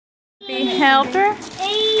Happy helper?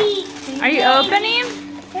 Are you opening?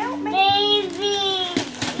 Help me.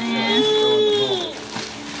 Yeah.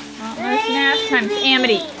 Almost nap time.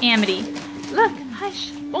 Amity. Look,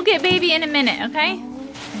 hush. We'll get baby in a minute, okay?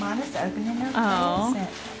 Mama's opening her Oh. present.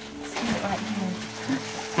 See it right here.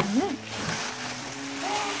 Look.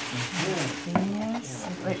 Yes,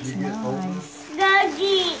 it looks nice.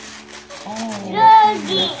 Doggy. Oh.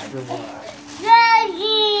 Doggy. Oh. Doggy.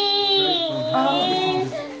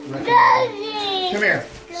 Come here.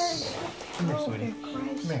 Come here, sweetie. Come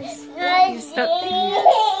here. Just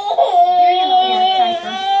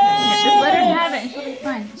let her have it. She'll be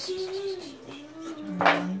fine.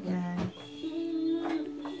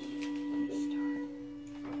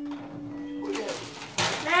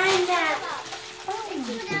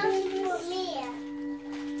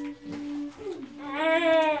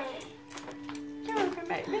 Don't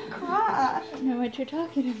make me cry. I don't know what you're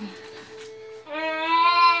talking about.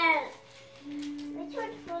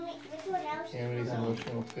 Amity's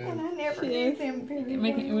emotional And too. I never knew them very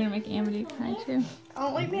We're well. gonna make Amity cry too. I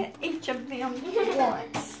only met each of them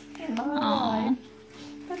once in my Aw. life.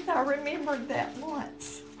 But I remembered that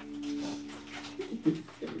once.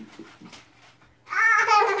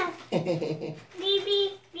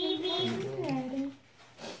 Daddy.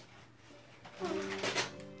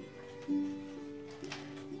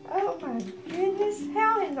 Oh my goodness,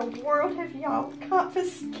 how in the world have y'all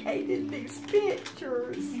confiscated these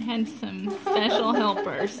pictures? We had some special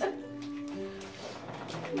helpers.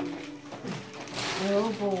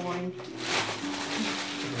 Oh boy.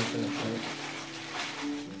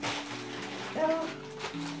 Oh.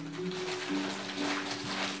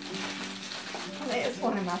 That's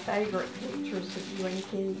one of my favorite pictures of you and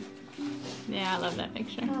Keith. Yeah, I love that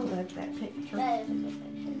picture. I love that picture.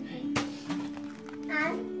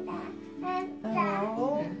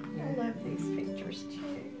 Oh, I love these pictures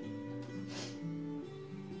too.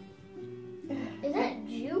 Is that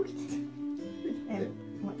juked? And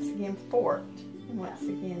once again forked. And once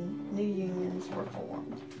again new unions were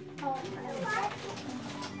formed.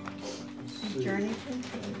 The journey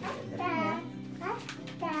continued. The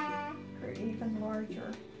path grew even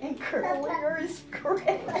larger and curlier is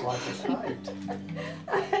correct.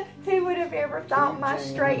 Who would have ever thought my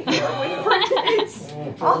straight hair would produce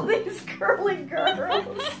all these curly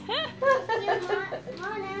girls?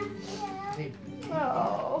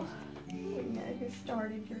 Oh, we know who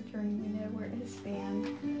started your journey. We know where it has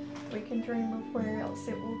been. We can dream of where else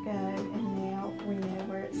it will go, and now we know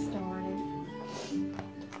where it started.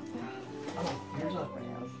 Oh, here's a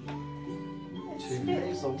It's 2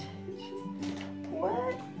 days old.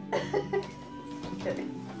 What? Gotta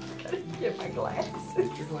get my glasses.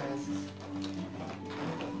 Get your glasses.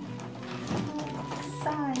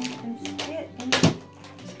 Sign and spit in.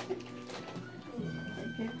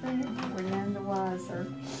 Good thing we're none the wiser.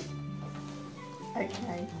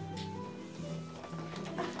 Okay.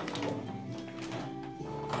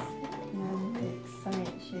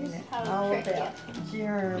 Science unit. All about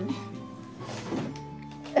germs.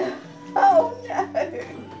 Oh no!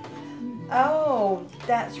 Oh,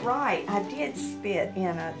 that's right. I did spit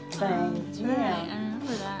in a thing. That's right. I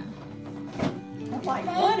remember that. I'm like,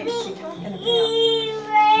 what is she talking about?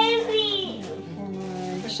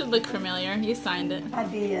 It should look familiar. You signed it. I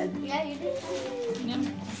did. Yeah, you did. Yeah.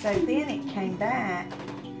 So then it came back,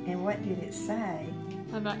 and what did it say?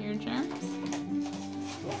 About your germs?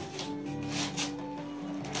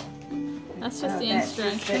 That's just Oh, the that's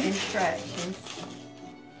just the instructions. instructions.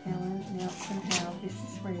 Helen Nelson Howe, this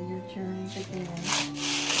is where your journey begins.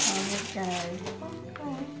 On it goes.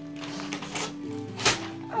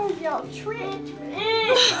 Oh, y'all tricked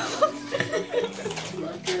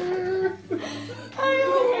I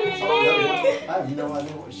have no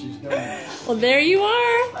idea what she's doing. Well, there you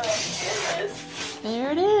are. My goodness.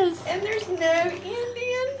 There it is. And there's no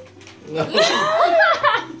Indian.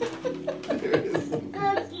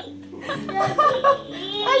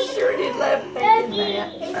 I sure did love thinking that.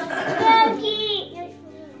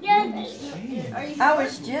 I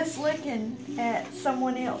was just looking at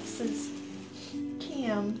someone else's.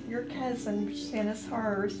 Kim, your cousin, sent us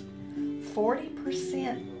hers.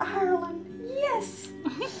 40% Ireland. Yes.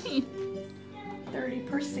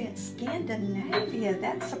 30% Scandinavia.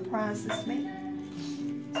 That surprises me.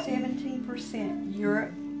 17%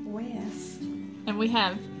 Europe West. And we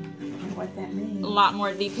have And what that means. a lot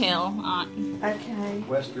more detail on Okay.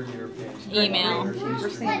 Western Europeans. Email. Eastern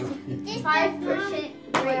Europeans. 5%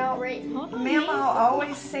 Well, Hold on. Mama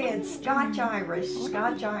always said Scotch-Irish,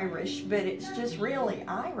 but it's just really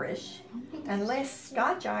Irish. Unless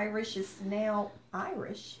Scotch-Irish is now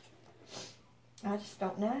Irish. I just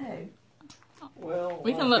don't know. Well,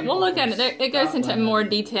 We can look. We'll look at it. It goes into more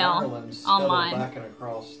detail Ireland's online. backing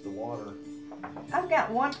across the water. I've got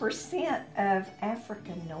 1% of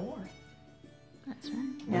Africa North. That's right.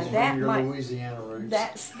 Now Those that are your might. Louisiana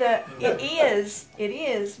roots. It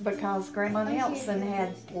is because Grandma Nelson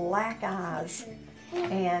had black eyes.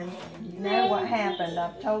 And you know what happened?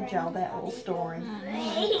 I've told y'all that little story.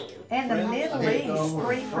 And the Middle East,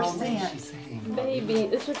 3%. Baby,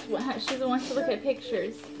 it's just she's the one to look at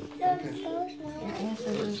pictures.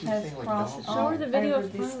 Ancestors has crossed Show her the all video over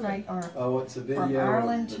of this Florida. great earth. Oh, it's a video. From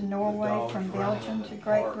Ireland of to the Norway, dog from crying Belgium to in the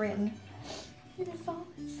Great park. Britain. It is all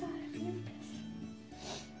inside of you.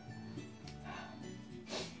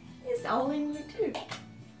 It's all in you too.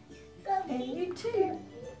 And you too.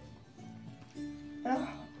 Oh.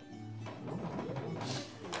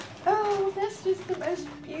 Oh, that's just the most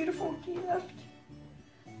beautiful gift.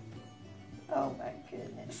 Oh my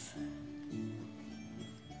goodness.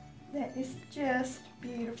 That is just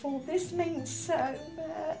beautiful. This means so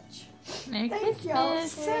much. Merry Thank y'all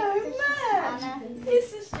Christmas. so much.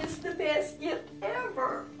 This is just the best gift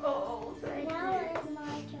ever. Oh, thank Now you. it's my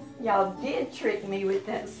turn. Y'all did trick me with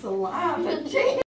that saliva too.